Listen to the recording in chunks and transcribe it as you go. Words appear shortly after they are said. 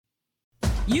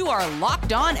You are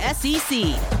Locked On SEC,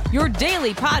 your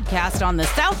daily podcast on the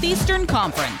Southeastern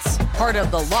Conference. Part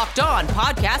of the Locked On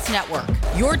Podcast Network,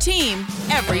 your team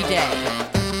every day.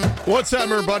 What's up,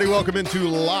 everybody? Welcome into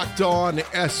Locked On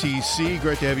SEC.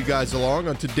 Great to have you guys along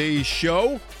on today's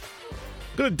show.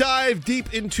 Going to dive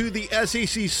deep into the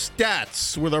SEC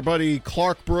stats with our buddy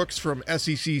Clark Brooks from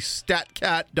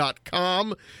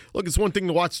SECStatCat.com. Look, it's one thing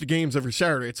to watch the games every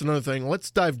Saturday. It's another thing. Let's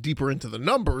dive deeper into the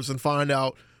numbers and find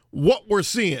out what we're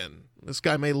seeing. This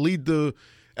guy may lead the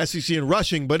SEC in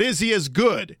rushing, but is he as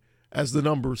good as the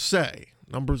numbers say?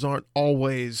 Numbers aren't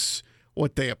always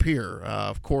what they appear.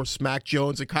 Of course, Mac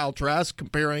Jones and Kyle Trask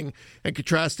comparing and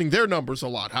contrasting their numbers a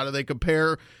lot. How do they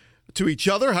compare to each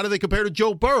other? How do they compare to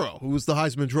Joe Burrow, who was the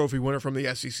Heisman Trophy winner from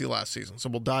the SEC last season? So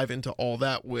we'll dive into all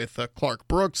that with Clark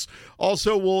Brooks.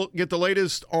 Also, we'll get the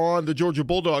latest on the Georgia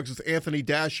Bulldogs with Anthony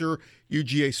Dasher,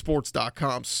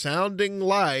 UGAsports.com. Sounding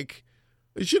like,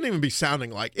 it shouldn't even be sounding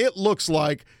like, it looks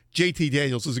like JT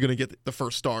Daniels is going to get the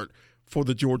first start for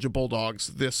the Georgia Bulldogs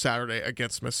this Saturday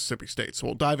against Mississippi State. So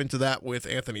we'll dive into that with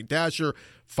Anthony Dasher.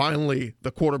 Finally,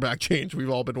 the quarterback change we've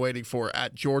all been waiting for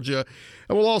at Georgia.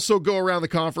 And we'll also go around the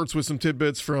conference with some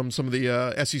tidbits from some of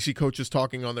the SEC coaches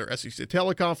talking on their SEC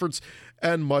teleconference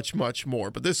and much, much more.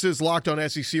 But this is Locked On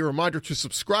SEC. A reminder to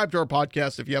subscribe to our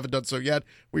podcast if you haven't done so yet.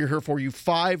 We are here for you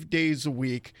 5 days a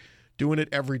week, doing it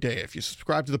every day. If you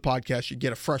subscribe to the podcast, you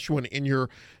get a fresh one in your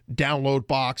download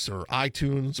box or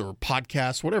iTunes or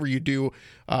podcast, whatever you do.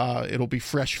 It'll be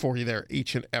fresh for you there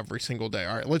each and every single day.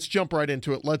 All right, let's jump right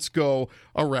into it. Let's go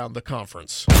around the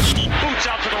conference. Boots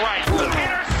out to the right.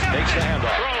 Takes the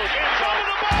handoff.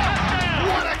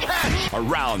 What a catch!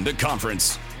 Around the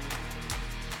conference.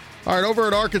 All right, over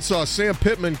at Arkansas, Sam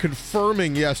Pittman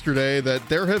confirming yesterday that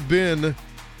there have been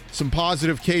some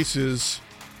positive cases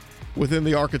within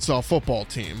the Arkansas football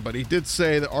team, but he did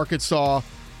say that Arkansas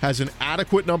has an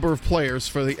adequate number of players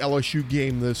for the LSU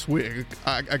game this week.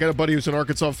 I got a buddy who's an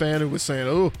Arkansas fan who was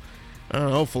saying, I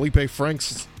don't know, Felipe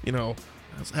Franks,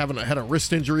 had a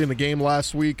wrist injury in the game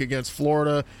last week against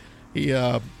Florida. He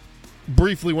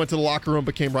briefly went to the locker room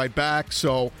but came right back.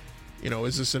 So,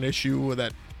 is this an issue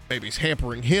that maybe is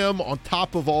hampering him on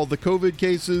top of all the COVID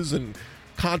cases and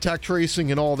contact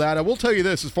tracing and all that? I will tell you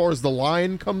this, as far as the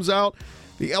line comes out,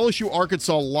 the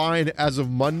LSU-Arkansas line as of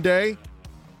Monday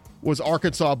was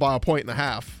Arkansas by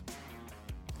 1.5.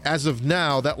 As of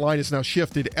now, that line is now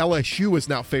shifted. LSU is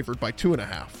now favored by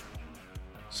 2.5.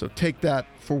 So take that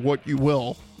for what you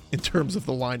will in terms of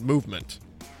the line movement.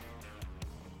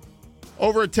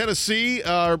 Over at Tennessee,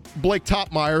 Blake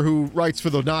Topmeyer, who writes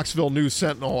for the Knoxville News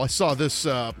Sentinel, I saw this,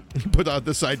 put out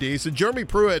this idea. He said, Jeremy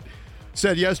Pruitt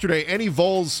said yesterday, any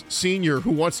Vols senior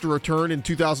who wants to return in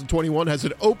 2021 has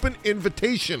an open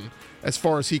invitation as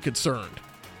far as he's concerned.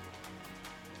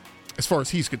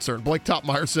 Blake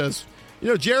Topmeyer says,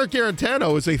 Jarrett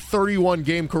Garantano is a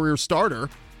 31-game career starter.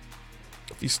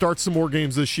 If he starts some more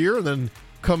games this year and then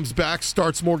comes back,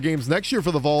 starts more games next year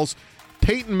for the Vols,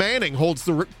 Peyton Manning holds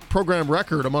the program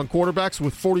record among quarterbacks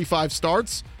with 45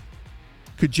 starts.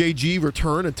 Could JG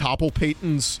return and topple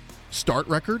Peyton's start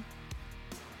record?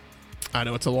 I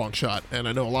know it's a long shot, and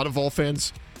I know a lot of Vol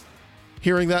fans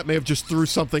hearing that may have just threw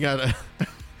something at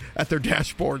their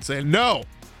dashboard saying, no,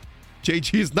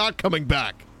 JG is not coming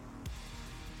back.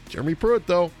 Jeremy Pruitt,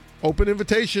 though, open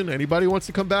invitation. Anybody wants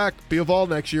to come back, be a Vol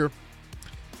next year.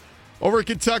 Over at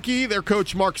Kentucky, their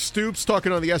coach Mark Stoops,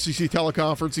 talking on the SEC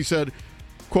teleconference, he said,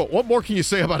 quote, what more can you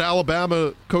say about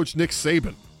Alabama coach Nick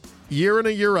Saban? Year in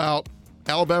and year out,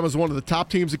 Alabama is one of the top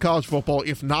teams in college football,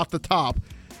 if not the top,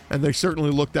 and they certainly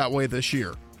look that way this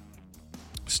year.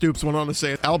 Stoops went on to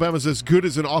say, Alabama's as good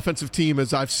as an offensive team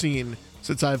as I've seen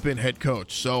since I've been head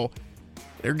coach. So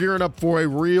they're gearing up for a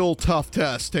real tough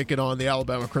test taking on the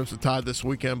Alabama Crimson Tide this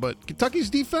weekend. But Kentucky's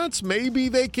defense, maybe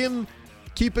they can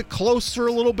keep it close for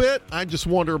a little bit. I just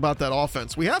wonder about that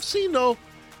offense. We have seen, though,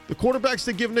 the quarterbacks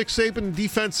that give Nick Saban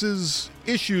defenses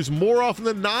issues more often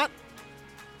than not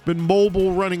been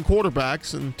mobile running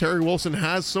quarterbacks, and Terry Wilson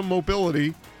has some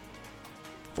mobility.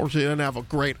 Fortunately, he doesn't have a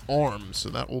great arm, so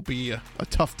that will be a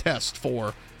tough test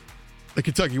for the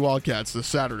Kentucky Wildcats this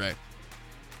Saturday.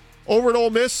 Over at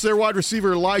Ole Miss, their wide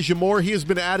receiver Elijah Moore, he has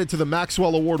been added to the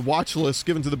Maxwell Award watch list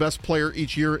given to the best player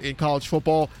each year in college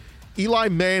football. Eli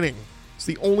Manning is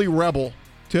the only Rebel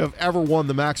to have ever won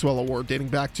the Maxwell Award, dating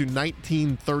back to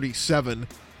 1937.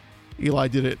 Eli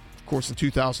did it, of course, in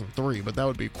 2003, but that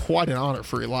would be quite an honor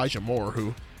for Elijah Moore,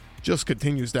 who just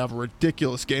continues to have a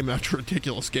ridiculous game after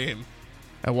ridiculous game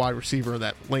at wide receiver in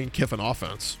that Lane Kiffin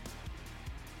offense.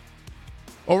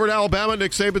 Over at Alabama,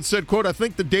 Nick Saban said, quote, I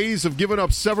think the days of giving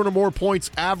up 7 or more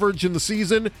points average in the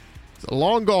season, It's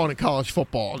long gone in college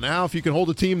football. Now, if you can hold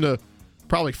a team to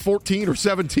probably 14 or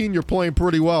 17, you're playing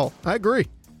pretty well. I agree.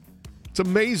 It's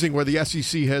amazing where the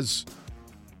SEC has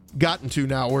gotten to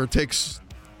now, where it takes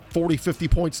 40, 50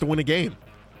 points to win a game.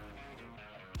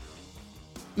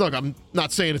 Look, I'm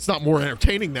not saying it's not more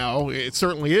entertaining now. It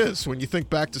certainly is when you think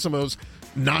back to some of those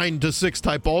 9-6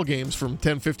 type ball games from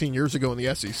 10, 15 years ago in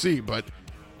the SEC. But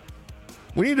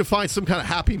we need to find some kind of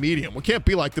happy medium. We can't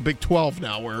be like the Big 12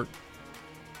 now where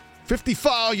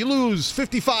 55, you lose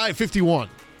 55-51.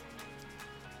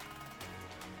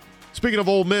 Speaking of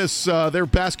Ole Miss, their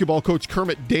basketball coach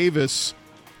Kermit Davis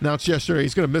announced yesterday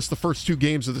he's going to miss the first 2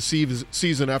 games of the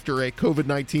season after a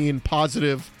COVID-19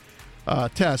 positive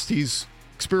test. He's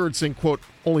experiencing, quote,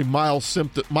 only mild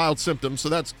symptoms, so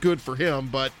that's good for him.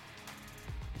 But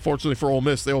fortunately for Ole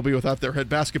Miss, they will be without their head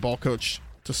basketball coach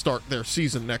to start their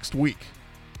season next week.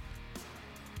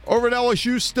 Over at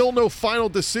LSU, still no final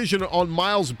decision on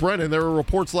Miles Brennan. There were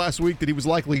reports last week that he was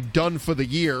likely done for the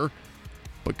year.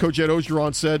 But Coach Ed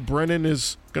Ogeron said Brennan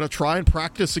is going to try and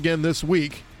practice again this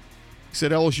week. He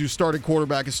said LSU's starting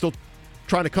quarterback is still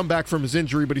trying to come back from his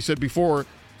injury, but he said before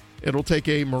it'll take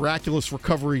a miraculous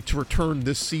recovery to return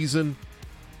this season.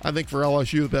 I think for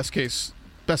LSU, the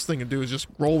best thing to do is just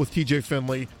roll with TJ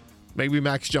Finley, maybe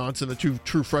Max Johnson, the 2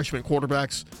 true freshman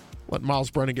quarterbacks. Let Miles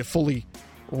Brennan get fully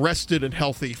rested and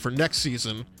healthy for next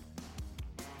season.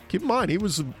 Keep in mind,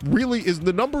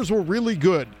 the numbers were really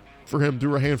good for him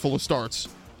through a handful of starts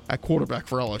at quarterback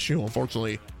for LSU.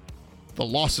 Unfortunately, the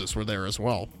losses were there as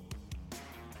well.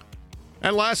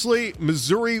 And lastly,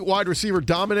 Missouri wide receiver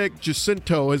Dominic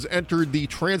Jacinto has entered the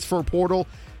transfer portal.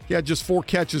 He had just 4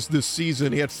 catches this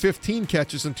season. He had 15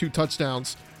 catches and 2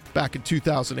 touchdowns back in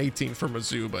 2018 for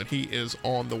Mizzou, but he is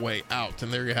on the way out.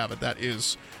 And there you have it. That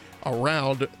is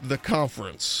around the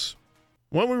conference.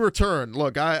 When we return,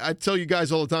 look, I tell you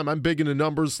guys all the time, I'm big into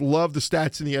numbers, love the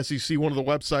stats in the SEC. One of the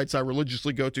websites I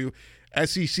religiously go to,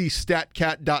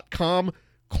 SECstatcat.com.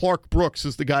 Clark Brooks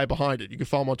is the guy behind it. You can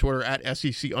follow him on Twitter at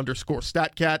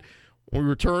SEC_StatCat. When we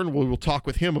return, we will talk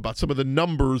with him about some of the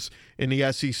numbers in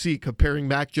the SEC, comparing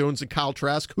Mac Jones and Kyle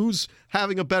Trask, who's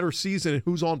having a better season and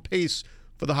who's on pace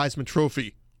for the Heisman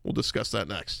Trophy. We'll discuss that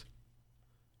next.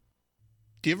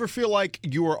 Do you ever feel like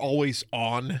you are always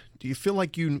on? Do you feel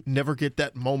like you never get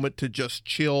that moment to just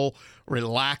chill,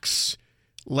 relax,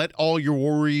 let all your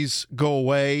worries go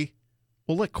away?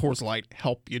 Well, let Coors Light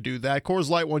help you do that. Coors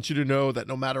Light wants you to know that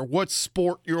no matter what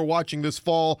sport you're watching this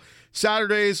fall,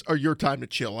 Saturdays are your time to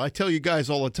chill. I tell you guys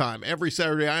all the time, every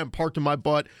Saturday I am parked in my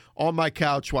butt on my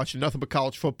couch watching nothing but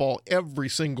college football every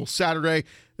single Saturday.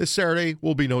 This Saturday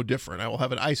will be no different. I will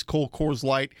have an ice-cold Coors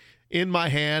Light in my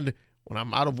hand. When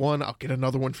I'm out of one, I'll get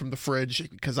another one from the fridge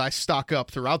because I stock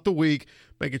up throughout the week,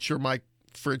 making sure my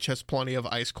fridge has plenty of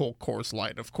ice-cold Coors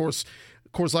Light. Of course,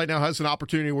 Coors Light now has an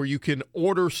opportunity where you can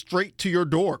order straight to your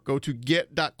door. Go to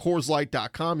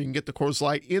get.CoorsLight.com. You can get the Coors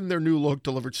Light in their new look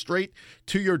delivered straight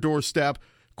to your doorstep.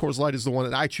 Coors Light is the one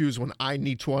that I choose when I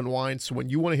need to unwind. So when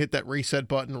you want to hit that reset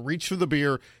button, reach for the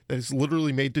beer that is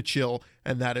literally made to chill,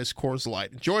 and that is Coors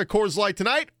Light. Enjoy Coors Light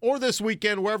tonight or this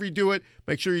weekend, wherever you do it.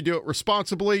 Make sure you do it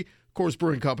responsibly. Coors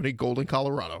Brewing Company, Golden,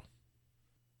 Colorado.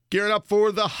 Gearing up for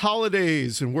the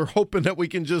holidays, and we're hoping that we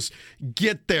can just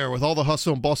get there with all the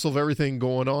hustle and bustle of everything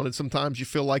going on. And sometimes you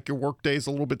feel like your workday is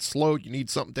a little bit slow. You need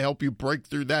something to help you break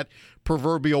through that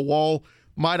proverbial wall.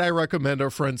 Might I recommend our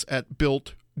friends at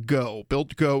Built Go.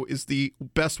 Built Go is the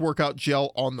best workout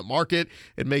gel on the market.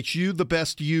 It makes you the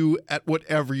best you at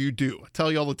whatever you do. I tell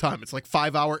you all the time, it's like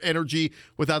 5-hour energy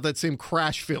without that same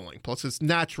crash feeling. Plus, it's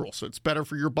natural, so it's better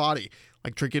for your body.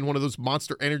 Like drinking one of those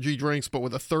Monster energy drinks, but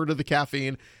with a third of the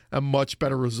caffeine and much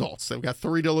better results. They've got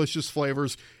 3 delicious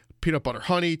flavors: peanut butter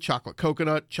honey, chocolate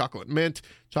coconut, chocolate mint.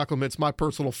 Chocolate mint's my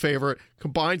personal favorite.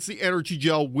 Combines the energy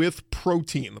gel with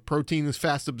protein. The protein is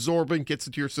fast absorbing, gets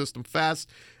into your system fast,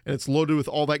 and it's loaded with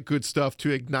all that good stuff to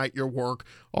ignite your work.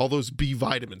 All those B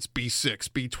vitamins, B6,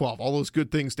 B12, all those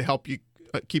good things to help you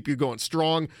keep you going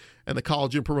strong. And the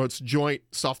collagen promotes joint,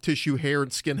 soft tissue, hair,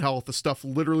 and skin health. The stuff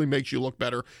literally makes you look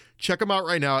better. Check them out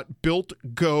right now at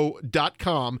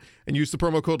BuiltGo.com and use the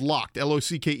promo code LOCKED,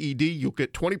 LOCKED. You'll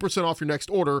get 20% off your next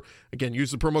order. Again,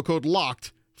 use the promo code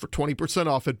LOCKED for 20%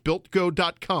 off at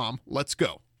BuiltGo.com. Let's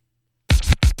go.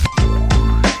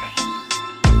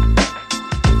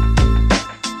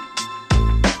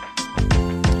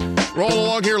 Rolling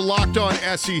along here, Locked On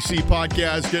SEC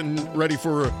podcast, getting ready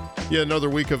for yet another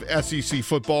week of SEC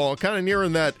football. Kind of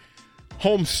nearing that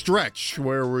home stretch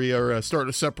where we are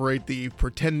starting to separate the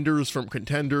pretenders from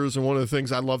contenders. And one of the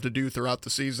things I love to do throughout the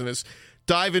season is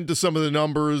dive into some of the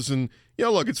numbers. And,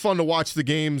 look, it's fun to watch the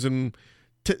games and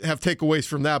have takeaways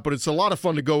from that, but it's a lot of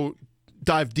fun to go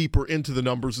dive deeper into the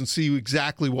numbers and see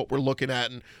exactly what we're looking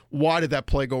at and why did that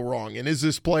play go wrong. And is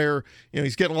this player,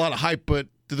 he's getting a lot of hype, but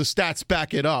do the stats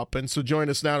back it up? And so join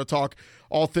us now to talk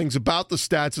all things about the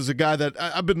stats is a guy that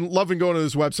I've been loving going to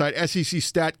his website.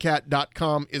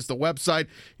 SECstatcat.com is the website.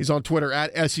 He's on Twitter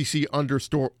at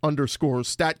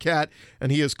SEC_StatCat,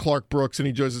 and he is Clark Brooks, and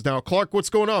he joins us now. Clark, what's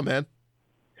going on, man?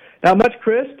 Not much,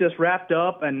 Chris. Just wrapped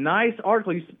up a nice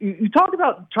article. You talked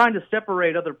about trying to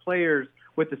separate other players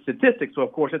with the statistics. So,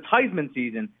 of course, it's Heisman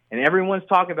season, and everyone's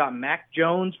talking about Mac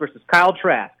Jones versus Kyle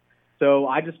Trask. So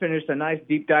I just finished a nice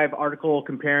deep dive article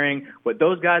comparing what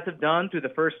those guys have done through the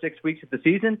first 6 weeks of the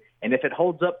season and if it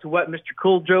holds up to what Mr.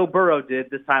 Cool Joe Burrow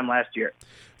did this time last year.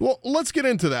 Well, let's get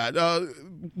into that.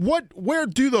 Where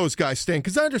do those guys stand?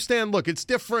 Because I understand, look, it's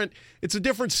different. It's a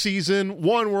different season.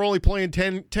 One, we're only playing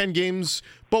 10 games,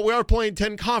 but we are playing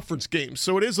 10 conference games.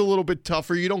 So it is a little bit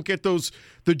tougher. You don't get the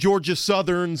Georgia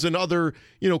Southerns and other,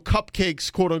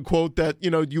 cupcakes, quote unquote, that,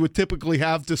 you would typically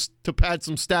have to pad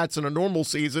some stats in a normal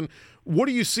season. What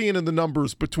are you seeing in the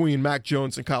numbers between Mac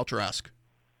Jones and Kyle Trask?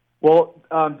 Well,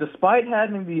 despite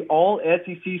having the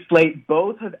all-SEC slate,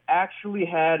 both have actually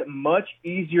had much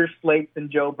easier slates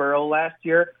than Joe Burrow last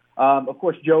year. Of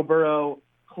course, Joe Burrow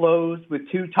closed with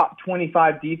 2 top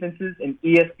 25 defenses in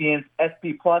ESPN's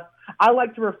SP+. I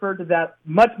like to refer to that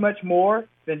much, much more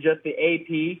than just the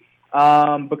AP,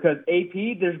 because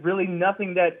AP, there's really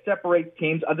nothing that separates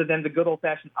teams other than the good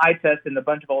old-fashioned eye test and a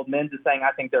bunch of old men just saying,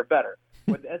 I think they're better.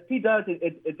 What the SP does,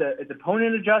 it's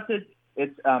opponent adjusted.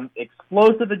 It's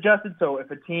explosive adjusted, so if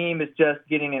a team is just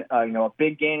getting a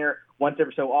big gainer once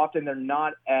every so often, they're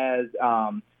not as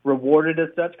rewarded as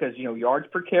such because yards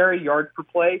per carry, yards per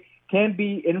play can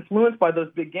be influenced by those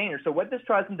big gainers. So what this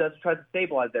tries to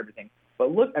stabilize everything.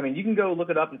 But look, you can go look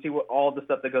it up and see what all the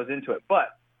stuff that goes into it.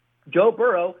 But Joe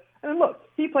Burrow, and look,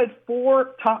 he played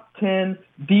 4 top 10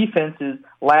 defenses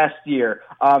last year.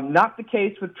 Not the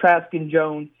case with Trask and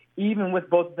Jones, even with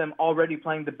both of them already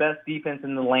playing the best defense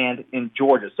in the land in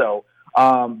Georgia. So,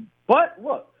 but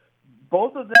look,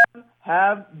 both of them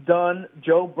have done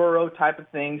Joe Burrow type of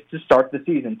things to start the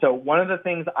season. So one of the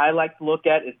things I like to look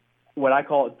at is what I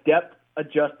call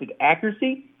depth-adjusted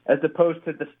accuracy as opposed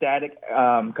to the static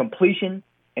completion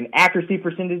and accuracy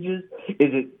percentages.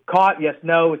 Is it caught? Yes,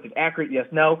 no. Is it accurate? Yes,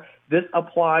 no. This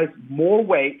applies more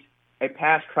weight a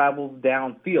pass travels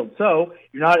downfield. So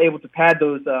you're not able to pad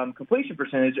those completion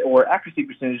percentage or accuracy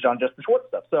percentage on just the short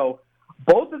stuff. So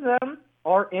both of them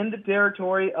are in the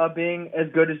territory of being as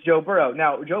good as Joe Burrow.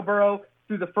 Now, Joe Burrow,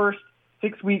 through the first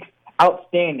 6 weeks,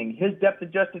 outstanding. His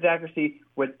depth-adjusted accuracy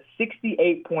was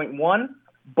 68.1.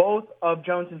 Both of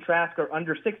Jones and Trask are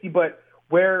under 60, but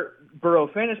where Burrow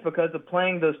finished because of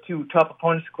playing those 2 tough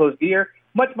opponents to close the year,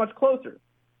 much, much closer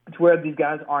to where these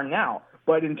guys are now.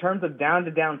 But in terms of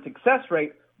down-to-down success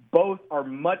rate, both are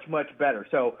much, much better.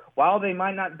 So while they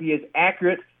might not be as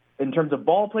accurate in terms of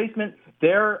ball placement,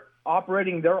 they're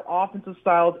operating their offensive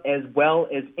styles as well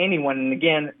as anyone. And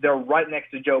again, they're right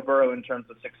next to Joe Burrow in terms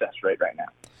of success rate right now.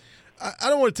 I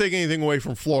don't want to take anything away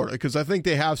from Florida because I think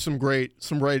they have some great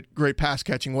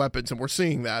pass-catching weapons, and we're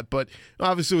seeing that. But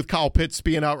obviously with Kyle Pitts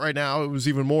being out right now, it was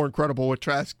even more incredible what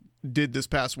Trask did this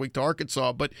past week to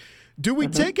Arkansas. But do we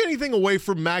take anything away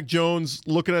from Mac Jones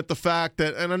looking at the fact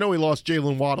that, and I know he lost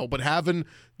Jalen Waddle, but having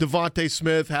Devontae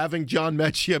Smith, having John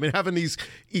Mechie, having these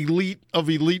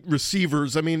elite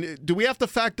receivers, do we have to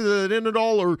factor that in at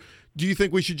all, or do you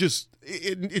think we should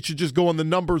it should just go on the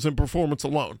numbers and performance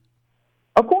alone?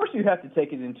 Of course you have to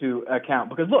take it into account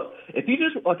because, look, if you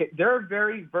just look at they're a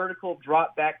very vertical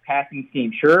drop-back passing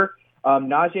team. Sure,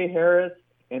 Najee Harris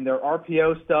and their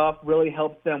RPO stuff really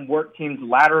helps them work teams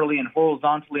laterally and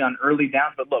horizontally on early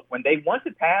downs. But look, when they want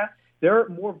to pass, they're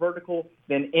more vertical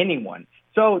than anyone.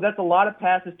 So that's a lot of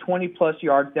passes, 20-plus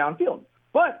yards downfield.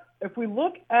 But if we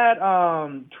look at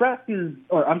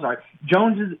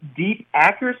Jones's deep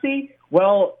accuracy,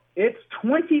 well, it's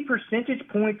 20 percentage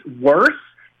points worse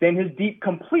than his deep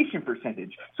completion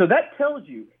percentage. So that tells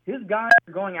you his guys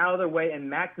are going out of their way and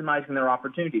maximizing their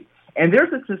opportunities. And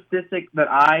there's a statistic that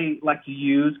I like to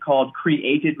use called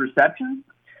created receptions.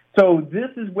 So this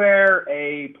is where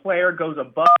a player goes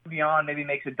above and beyond, maybe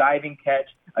makes a diving catch,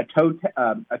 a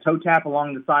toe tap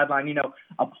along the sideline,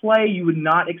 a play you would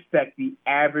not expect the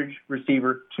average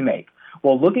receiver to make.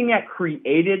 Well, looking at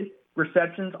created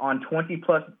receptions on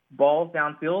 20-plus balls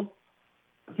downfield,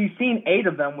 he's seen 8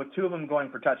 of them with 2 of them going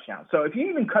for touchdowns. So if you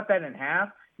even cut that in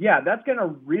half, that's going to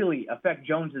really affect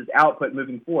Jones's output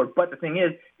moving forward. But the thing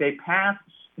is, they pass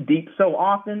deep so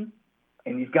often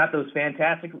and he's got those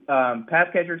fantastic pass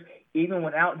catchers. Even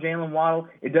without Jalen Waddle,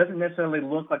 it doesn't necessarily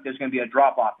look like there's going to be a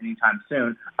drop-off anytime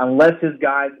soon unless his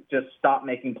guys just stop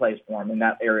making plays for him in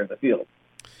that area of the field.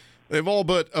 They've all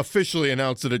but officially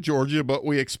announced it at Georgia, but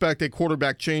we expect a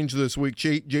quarterback change this week.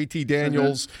 JT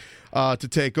Daniels to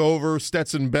take over.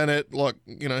 Stetson Bennett, look,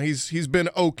 he's been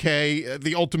okay,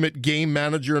 the ultimate game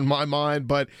manager in my mind,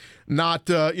 but not,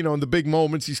 in the big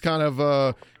moments. He's kind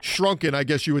of shrunken, I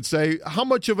guess you would say. How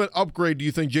much of an upgrade do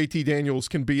you think JT Daniels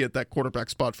can be at that quarterback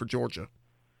spot for Georgia?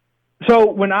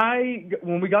 So when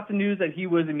we got the news that he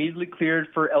was immediately cleared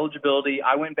for eligibility,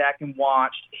 I went back and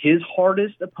watched his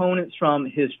hardest opponents from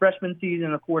his freshman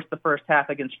season, of course, the first half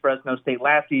against Fresno State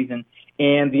last season.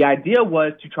 And the idea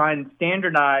was to try and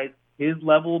standardize his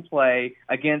level of play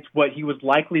against what he was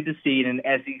likely to see in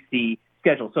an SEC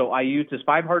schedule. So I used his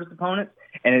 5 hardest opponents,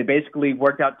 and it basically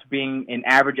worked out to being an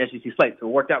average SEC slate. So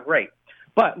it worked out great.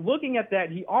 But looking at that,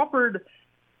 he offered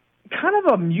kind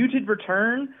of a muted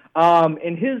return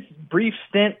in his brief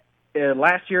stint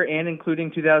last year and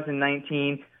including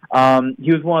 2019.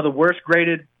 He was one of the worst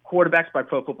graded quarterbacks by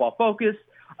Pro Football Focus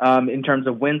in terms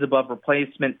of wins above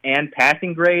replacement and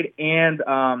passing grade, and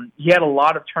he had a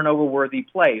lot of turnover-worthy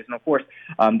plays. And, of course,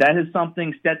 that is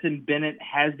something Stetson Bennett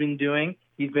has been doing.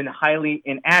 He's been highly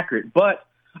inaccurate. But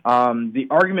the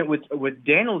argument with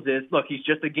Daniels is, look, he's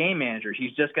just a game manager.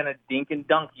 He's just going to dink and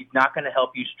dunk. He's not going to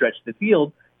help you stretch the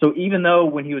field. So even though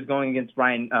when he was going against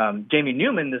Jamie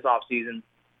Newman this offseason,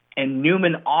 and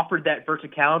Newman offered that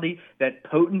verticality, that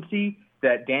potency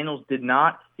that Daniels did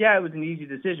not, yeah, it was an easy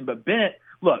decision. But Bennett,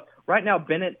 look, right now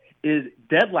Bennett is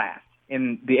dead last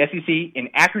in the SEC in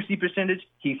accuracy percentage.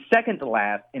 He's second to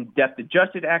last in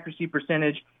depth-adjusted accuracy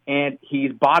percentage, and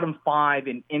he's bottom 5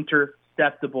 in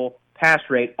interceptable pass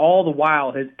rate. All the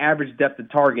while, his average depth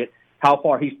of target, how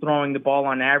far he's throwing the ball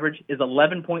on average, is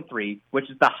 11.3, which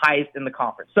is the highest in the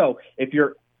conference. So if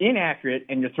you're inaccurate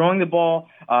and you're throwing the ball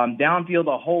downfield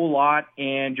a whole lot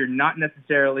and you're not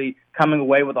necessarily coming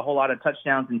away with a whole lot of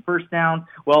touchdowns and first downs,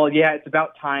 well, yeah, it's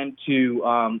about time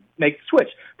to make the switch.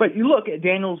 But you look at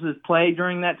Daniels' play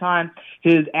during that time,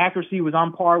 his accuracy was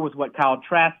on par with what Kyle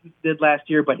Trask did last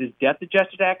year, but his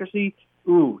depth-adjusted accuracy,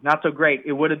 not so great.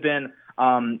 It would have been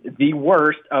the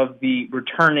worst of the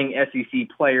returning SEC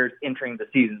players entering the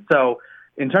season. So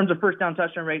in terms of first down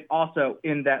touchdown rate, also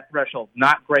in that threshold,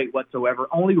 not great whatsoever.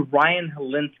 Only Ryan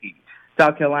Helinski,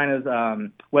 South Carolina's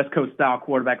West Coast style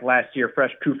quarterback last year,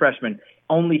 true freshman,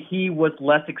 only he was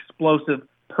less explosive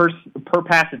per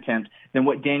pass attempt than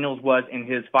what Daniels was in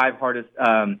his 5 hardest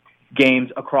games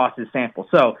across his sample.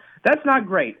 So that's not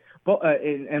great. But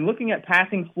and looking at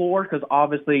passing floor, because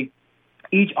obviously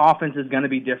each offense is going to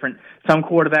be different. Some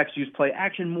quarterbacks use play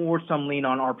action more. Some lean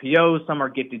on RPOs. Some are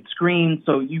gifted screens.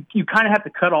 So you kind of have to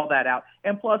cut all that out.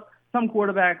 And plus, some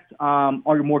quarterbacks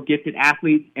are more gifted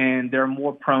athletes, and they're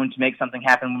more prone to make something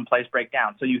happen when plays break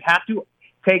down. So you have to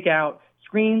take out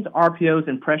screens, RPOs,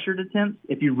 and pressured attempts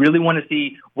if you really want to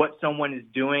see what someone is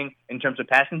doing in terms of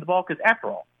passing the ball. Because after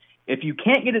all, if you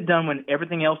can't get it done when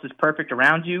everything else is perfect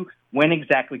around you, when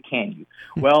exactly can you?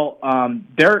 Well,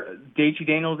 JT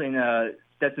Daniels and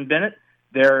Stetson Bennett,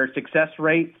 their success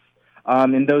rates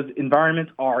in those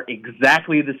environments are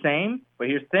exactly the same. But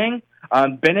here's the thing.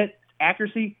 Bennett's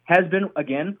accuracy has been,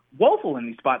 again, woeful in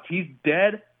these spots. He's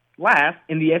dead last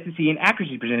in the SEC in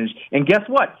accuracy percentage. And guess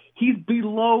what? He's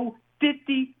below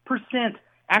 50%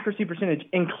 accuracy percentage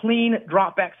in clean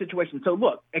drop-back situations. So,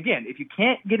 look, again, if you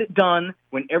can't get it done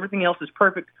when everything else is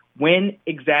perfect, when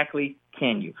exactly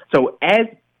can you? So,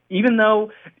 even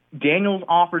though Daniels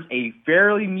offers a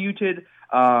fairly muted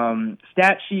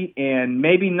stat sheet and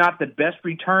maybe not the best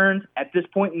returns at this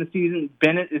point in the season,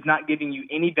 Bennett is not giving you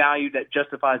any value that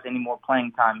justifies any more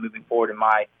playing time moving forward, in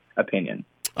my opinion.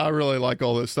 I really like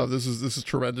all this stuff. This is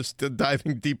tremendous.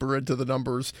 Diving deeper into the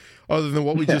numbers, other than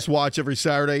what we just watch every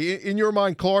Saturday. In your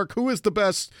mind, Clark, who is the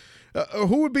best?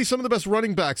 Who would be some of the best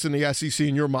running backs in the SEC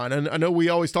in your mind? And I know we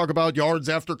always talk about yards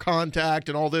after contact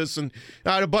and all this. And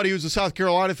I had a buddy who's a South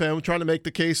Carolina fan trying to make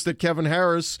the case that Kevin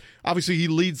Harris, obviously he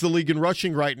leads the league in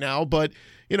rushing right now, but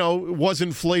was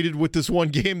inflated with this one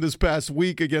game this past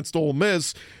week against Ole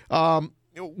Miss.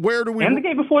 Where do we? And the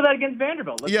game before that against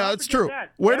Vanderbilt. Let's that's true.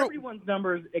 That. Everyone's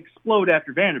numbers explode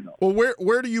after Vanderbilt. Well,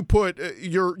 where do you put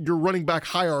your running back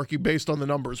hierarchy based on the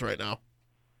numbers right now?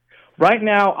 Right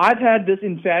now, I've had this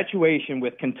infatuation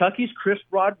with Kentucky's Chris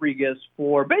Rodriguez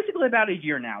for basically about a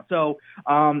year now. So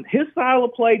his style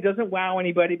of play doesn't wow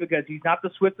anybody because he's not the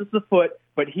swiftest of foot,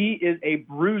 but he is a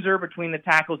bruiser between the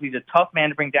tackles. He's a tough man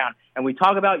to bring down. And we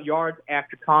talk about yards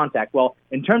after contact. Well,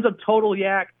 in terms of total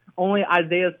yak, only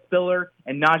Isaiah Spiller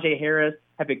and Najee Harris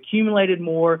have accumulated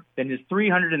more than his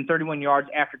 331 yards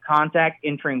after contact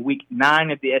entering Week 9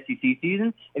 of the SEC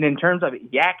season. And in terms of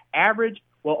YAC average,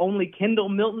 well, only Kendall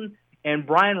Milton and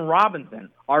Brian Robinson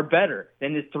are better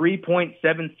than his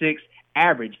 3.76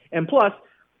 average. And plus,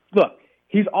 look,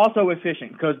 he's also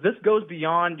efficient because this goes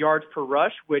beyond yards per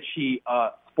rush, which he,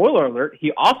 spoiler alert,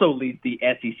 he also leads the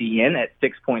SEC in at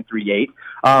 6.38.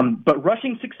 But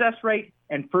rushing success rate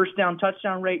and first down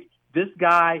touchdown rate, this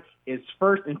guy is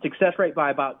first in success rate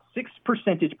by about 6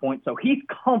 percentage points. So he's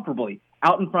comfortably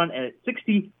out in front at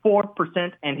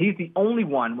 64%, and he's the only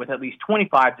one with at least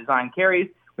 25 design carries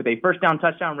with a first down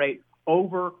touchdown rate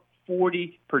over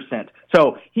 40%.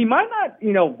 So he might not,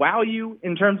 wow you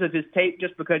in terms of his tape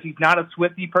just because he's not a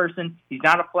Swifty person. He's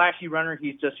not a flashy runner.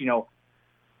 He's just, I'm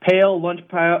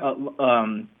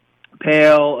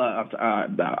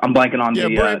blanking on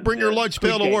bring your lunch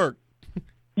pail to work.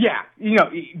 Yeah,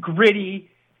 gritty,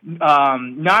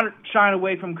 not shying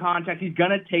away from contact. He's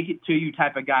going to take it to you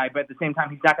type of guy, but at the same time,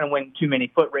 he's not going to win too many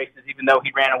foot races, even though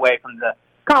he ran away from the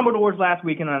Commodores last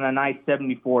weekend on a nice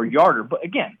 74-yarder. But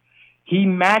again, he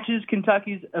matches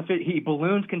he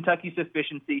balloons Kentucky's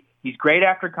efficiency. He's great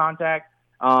after contact,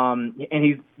 and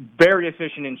he's very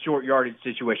efficient in short yardage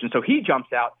situations. So he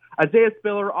jumps out. Isaiah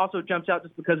Spiller also jumps out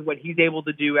just because of what he's able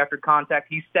to do after contact.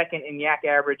 He's second in YAC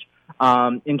average.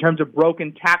 In terms of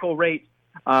broken tackle rate,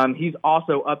 he's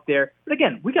also up there. But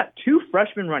again, we got two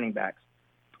freshman running backs.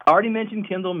 I already mentioned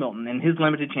Kendall Milton and his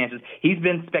limited chances. He's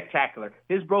been spectacular.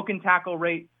 His broken tackle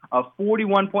rate of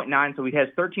 41.9, so he has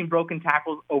 13 broken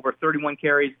tackles over 31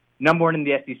 carries, number one in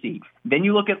the SEC. Then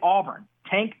you look at Auburn,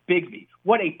 Tank Bigsby.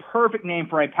 What a perfect name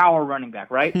for a power running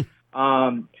back, right?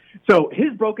 So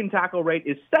his broken tackle rate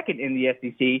is second in the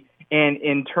SEC, and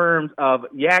in terms of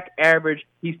YAC average,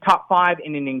 he's top 5,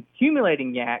 and in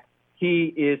accumulating YAC,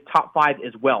 he is top 5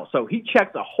 as well. So he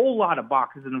checks a whole lot of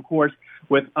boxes, and of course,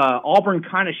 with Auburn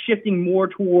kind of shifting more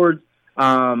towards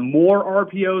more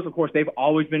RPOs. Of course, they've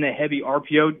always been a heavy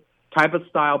RPO type of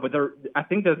style, but I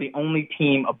think they're the only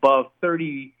team above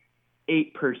 38%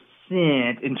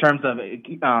 in terms of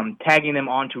tagging them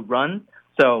onto runs.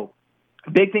 So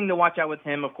big thing to watch out with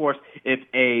him, of course, if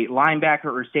a linebacker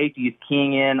or safety is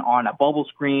keying in on a bubble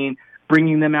screen,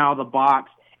 bringing them out of the box,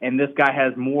 and this guy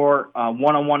has more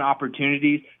one-on-one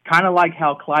opportunities, kind of like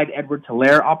how Clyde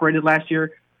Edwards-Helaire operated last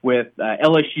year with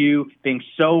LSU being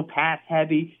so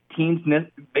pass-heavy, teams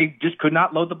they just could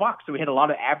not load the box. So we had a lot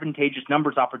of advantageous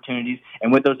numbers opportunities,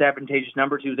 and with those advantageous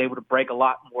numbers, he was able to break a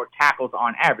lot more tackles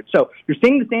on average. So you're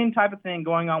seeing the same type of thing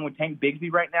going on with Tank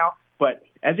Bigsby right now, but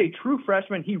as a true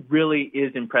freshman, he really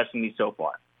is impressing me so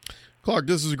far. Clark,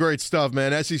 this is great stuff,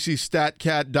 man.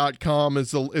 SECStatCat.com is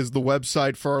the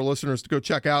website for our listeners to go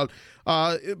check out.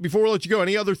 Before we let you go,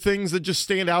 any other things that just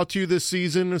stand out to you this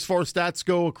season as far as stats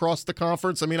go across the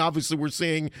conference? I mean, obviously we're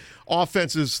seeing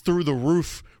offenses through the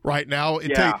roof right now.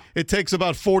 It takes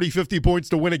about 40, 50 points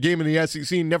to win a game in the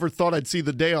SEC. Never thought I'd see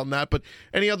the day on that, but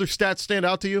any other stats stand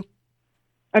out to you?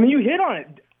 I mean, you hit on it.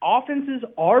 Offenses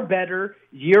are better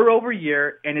year over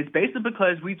year, and it's basically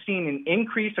because we've seen an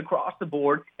increase across the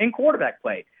board in quarterback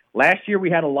play. Last year, we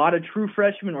had a lot of true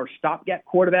freshmen or stopgap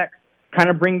quarterbacks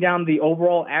kind of bring down the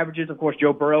overall averages. Of course,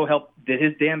 Joe Burrow did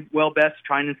his damn well best to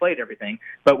try and inflate everything.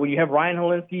 But when you have Ryan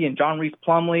Helinski and John Reese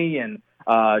Plumlee and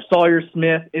Sawyer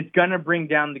Smith, it's going to bring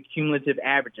down the cumulative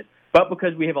averages. But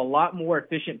because we have a lot more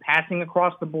efficient passing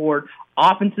across the board,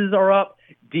 offenses are up,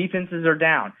 defenses are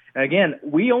down. Again,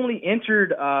 we only entered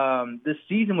this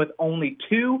season with only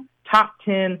 2 top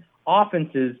 10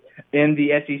 offenses in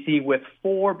the SEC, with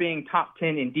 4 being top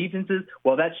 10 in defenses.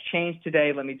 Well, that's changed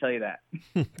today, let me tell you that.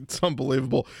 It's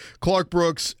unbelievable. Clark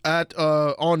Brooks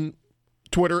on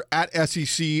Twitter at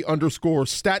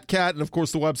SEC_StatCat, and of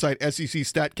course the website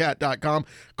SECStatCat.com.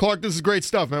 Clark, this is great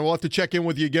stuff, man. We'll have to check in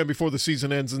with you again before the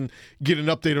season ends and get an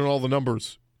update on all the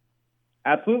numbers.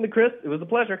 Absolutely, Chris. It was a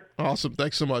pleasure. Awesome.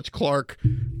 Thanks so much. Clark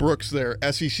Brooks there,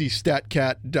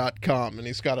 SECStatCat.com. And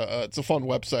he's got it's a fun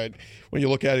website. When you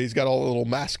look at it, he's got all the little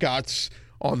mascots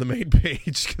on the main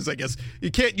page, because I guess you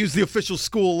can't use the official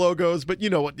school logos, but you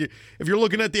know what? If you're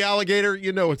looking at the alligator,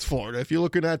 you know it's Florida. If you're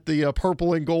looking at the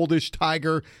purple and goldish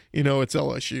tiger, you know it's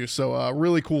LSU. So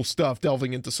really cool stuff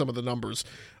delving into some of the numbers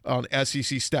on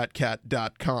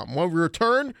SECStatCat.com. When we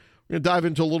return, we're going to dive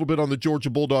into a little bit on the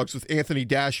Georgia Bulldogs with Anthony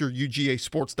Dasher,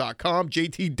 UGAsports.com.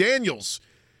 JT Daniels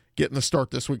getting the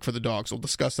start this week for the Dogs. We'll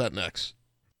discuss that next.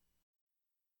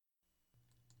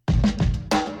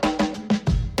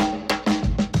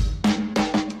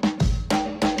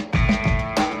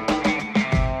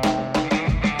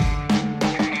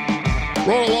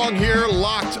 Roll along here,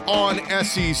 Locked On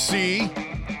SEC.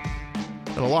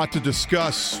 And a lot to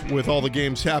discuss with all the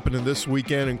games happening this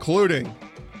weekend, including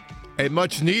a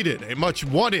much-needed, a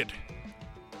much-wanted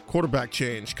quarterback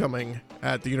change coming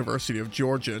at the University of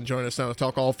Georgia. And join us now to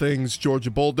talk all things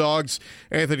Georgia Bulldogs.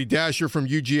 Anthony Dasher from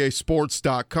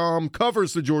UGAsports.com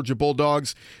covers the Georgia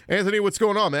Bulldogs. Anthony, what's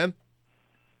going on, man?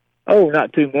 Oh,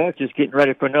 not too much. Just getting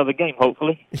ready for another game,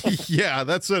 hopefully. Yeah,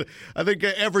 that's it. I think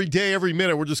every day, every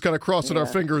minute, we're just kind of crossing our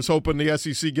fingers, hoping the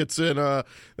SEC gets in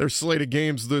their slate of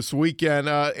games this weekend.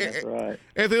 That's right.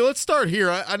 Anthony, let's start here.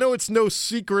 I know it's no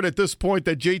secret at this point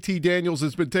that JT Daniels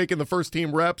has been taking the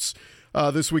first-team reps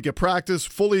this week at practice.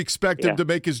 Fully expect him to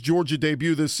make his Georgia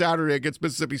debut this Saturday against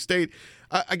Mississippi State.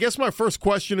 I guess my first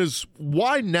question is,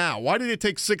 why now? Why did it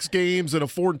take 6 games and a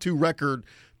 4-2 record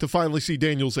to finally see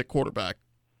Daniels at quarterback?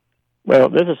 Well,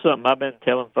 this is something I've been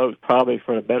telling folks probably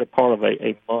for the better part of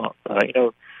a month.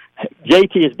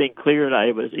 JT has been cleared.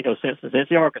 Since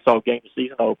the Arkansas game, the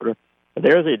season opener.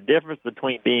 There's a difference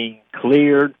between being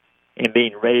cleared and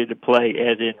being ready to play,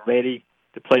 as in ready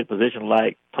to play the position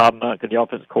like Todd Monk and the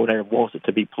offensive coordinator wants it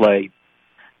to be played.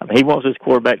 I mean, he wants his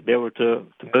quarterback to be able to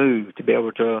move, to be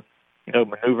able to,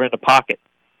 maneuver in the pocket.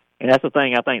 And that's the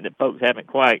thing I think that folks haven't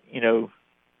quite,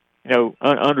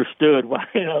 understood why,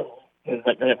 when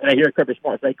I hear Kirby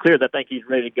Smart say clear, I think he's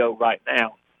ready to go right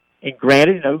now. And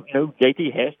granted,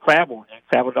 JT has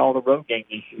traveled all the road games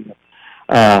this year.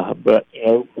 But,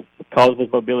 because of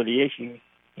his mobility issues,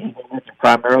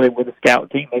 primarily with the scout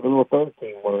team, maybe a little third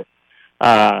team work.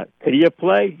 Could he have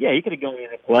played? Yeah, he could have gone in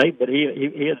and played, but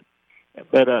it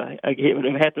would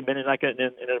have had to have been in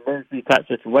an emergency type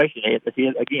situation. He had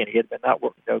been not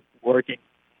working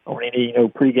on any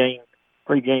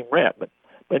pregame rep, but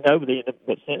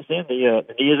since then the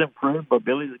knee has improved,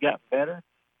 mobility has gotten better,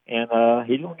 and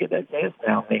he's going to get that chance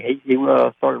now. I mean, he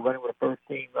started running with the first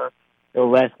team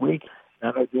last week.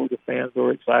 I know Georgia fans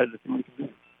are excited to see what he can do.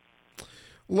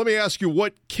 Let me ask you,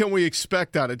 what can we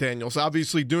expect out of Daniels?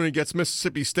 Obviously, doing it against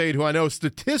Mississippi State, who I know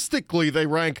statistically they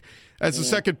rank as the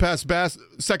second best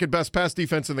pass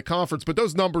defense in the conference, but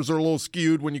those numbers are a little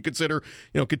skewed when you consider,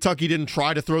 Kentucky didn't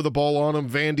try to throw the ball on them,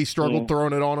 Vandy struggled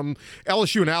throwing it on them,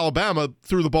 LSU and Alabama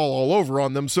threw the ball all over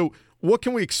on them. So, what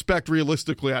can we expect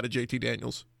realistically out of JT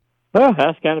Daniels? Well,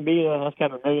 that's kind of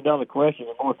 $1 million question.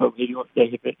 And more folks, if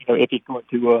he's going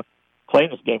to play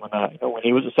in this game or not. When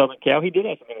he was at Southern Cal, he did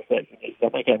have some interceptions. I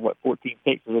think he had 14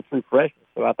 picks as a true freshman.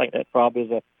 So I think that probably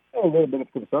is a little bit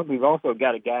of concern. We've also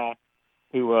got a guy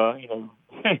who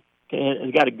has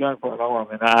got a gun for an arm,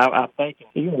 and I think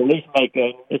he's going to at least make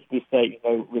Mississippi State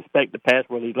respect the pass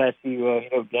where these last few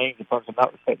games in terms of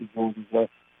not respecting Georgia's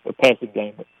passing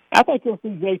game. But I think you'll see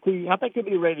JT. I think he'll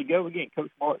be ready to go again.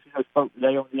 Coach Marks spoke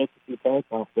today on the SEC press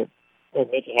conference.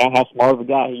 Mentioned how smart of a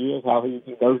guy he is, how he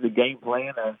knows the game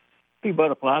plan. Few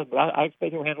butterflies, but I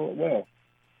expect he'll handle it well.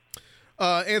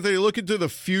 Anthony, looking to the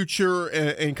future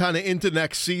and kind of into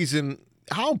next season,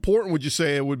 how important would you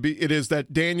say it is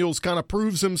that Daniels kind of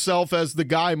proves himself as the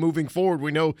guy moving forward?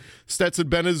 We know Stetson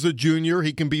Bennett is a junior.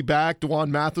 He can be back. Dwan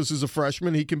Mathis is a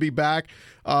freshman. He can be back.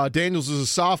 Daniels is a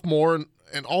sophomore,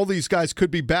 and all these guys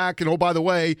could be back. And, oh, by the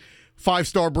way,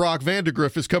 5-star Brock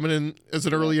Vandegrift is coming in as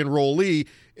an early enrollee.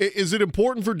 Is it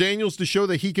important for Daniels to show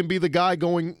that he can be the guy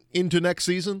going into next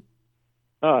season?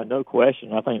 No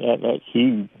question. I think that's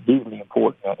huge, hugely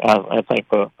important. I think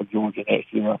for Georgia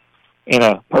next year. In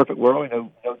a perfect world,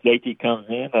 JT comes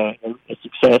in, is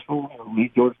successful,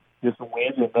 leads Georgia to some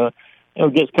wins,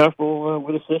 and gets comfortable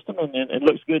with the system, and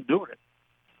looks good doing it.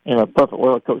 In a perfect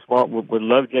world, Coach Smart would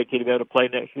love JT to be able to play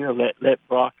next year. Let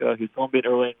Brock, who's going to be an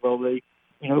early enrollee,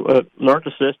 learn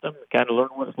the system, kind of learn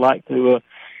what it's like to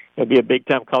be a big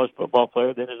time college football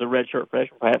player. Then as a redshirt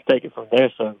freshman, perhaps take it from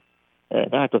there. So.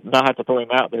 Not have to throw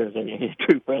him out there as a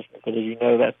true freshman, because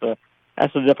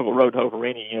that's a difficult road to hoe for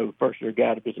any first year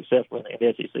guy to be successful in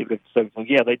the SEC. So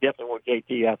yeah, they definitely want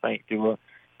JT, I think, to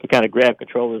kind of grab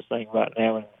control of this thing right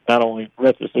now, and not only the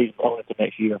rest of the season, but on into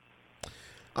next year.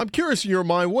 I'm curious in your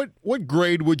mind, what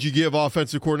grade would you give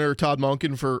offensive coordinator Todd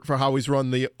Monken for how he's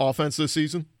run the offense this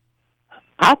season?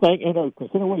 I think,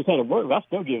 considering what he's had to work with, I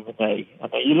still give him an A. I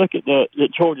mean, you look at the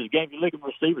Georgia's game, you look at the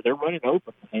receivers, they're running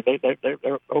open. I mean,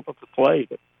 they're open for play.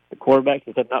 But the quarterbacks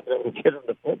have not been able to get them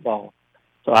the football.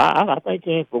 So I think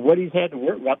for what he's had to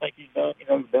work with, I think he's done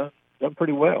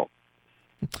pretty well.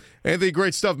 Anthony,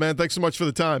 great stuff, man. Thanks so much for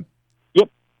the time. Yep,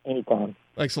 anytime.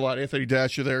 Thanks a lot. Anthony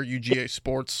Dasher there,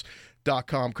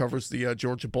 UGAsports.com, covers the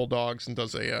Georgia Bulldogs and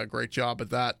does a great job at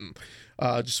that. And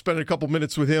just spending a couple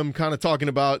minutes with him kind of talking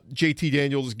about JT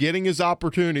Daniels getting his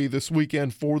opportunity this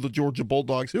weekend for the Georgia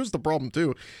Bulldogs. Here's the problem,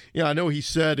 too. I know he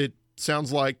said it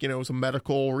sounds like, it was a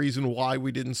medical reason why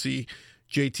we didn't see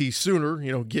JT sooner,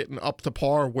 getting up to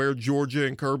par where Georgia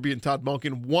and Kirby and Todd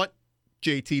Monken want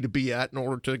JT to be at in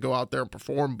order to go out there and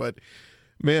perform. But,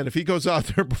 man, if he goes out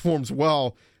there and performs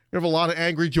well, we have a lot of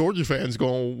angry Georgia fans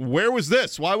going, where was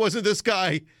this? Why wasn't this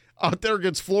guy out there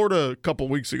against Florida a couple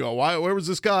weeks ago? Where was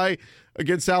this guy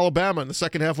against Alabama in the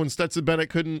second half when Stetson Bennett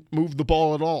couldn't move the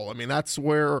ball at all? I mean, that's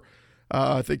where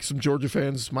I think some Georgia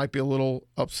fans might be a little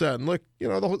upset. And look,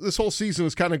 this whole season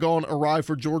has kind of gone awry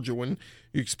for Georgia. When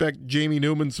you expect Jamie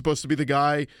Newman's supposed to be the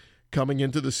guy coming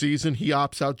into the season, he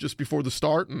opts out just before the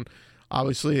start, and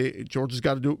obviously Georgia's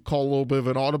got to call a little bit of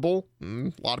an audible.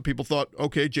 And a lot of people thought,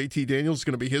 okay, JT Daniels is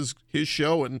going to be his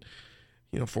show, and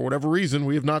for whatever reason,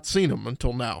 we have not seen him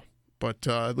until now. But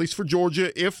at least for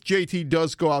Georgia, if JT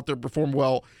does go out there and perform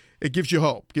well, it gives you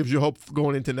hope. It gives you hope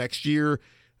going into next year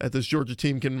that this Georgia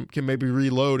team can maybe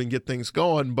reload and get things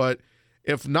going. But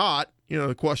if not,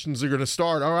 the questions are going to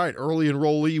start. All right, early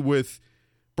enrollee with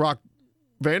Brock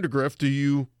Vandagriff, do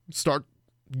you start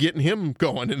getting him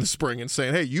going in the spring and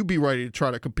saying, hey, you be ready to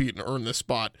try to compete and earn this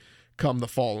spot come the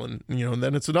fall? And, and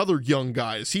then it's another young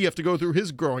guy. Does he have to go through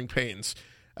his growing pains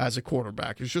as a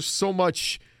quarterback? There's just so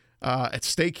much at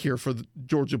stake here for the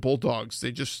Georgia Bulldogs.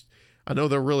 I know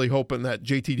they're really hoping that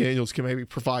JT Daniels can maybe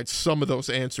provide some of those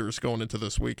answers going into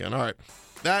this weekend. All right,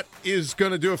 that is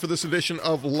going to do it for this edition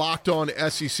of Locked On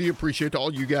SEC. Appreciate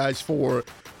all you guys for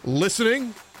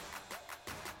listening.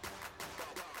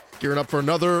 Gearing up for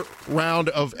another round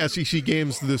of SEC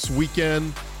games this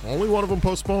weekend. Only one of them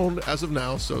postponed as of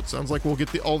now, so it sounds like we'll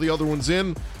get all the other ones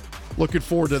in. Looking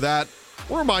forward to that. I want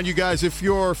to remind you guys, if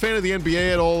you're a fan of the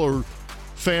NBA at all, or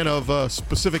fan of a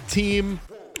specific team,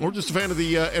 or just a fan of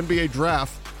the NBA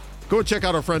draft, go and check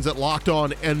out our friends at Locked On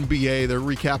NBA. They're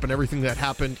recapping everything that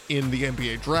happened in the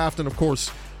NBA draft, and of course,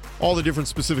 all the different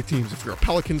specific teams. If you're a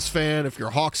Pelicans fan, if you're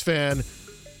a Hawks fan,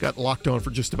 got Locked On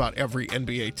for just about every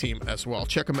NBA team as well.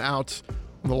 Check them out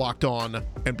on the Locked On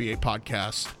NBA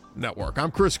Podcast Network.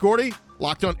 I'm Chris Gordy,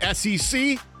 Locked On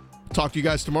SEC. Talk to you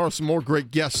guys tomorrow. Some more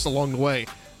great guests along the way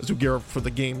as we gear up for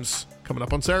the games coming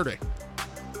up on Saturday.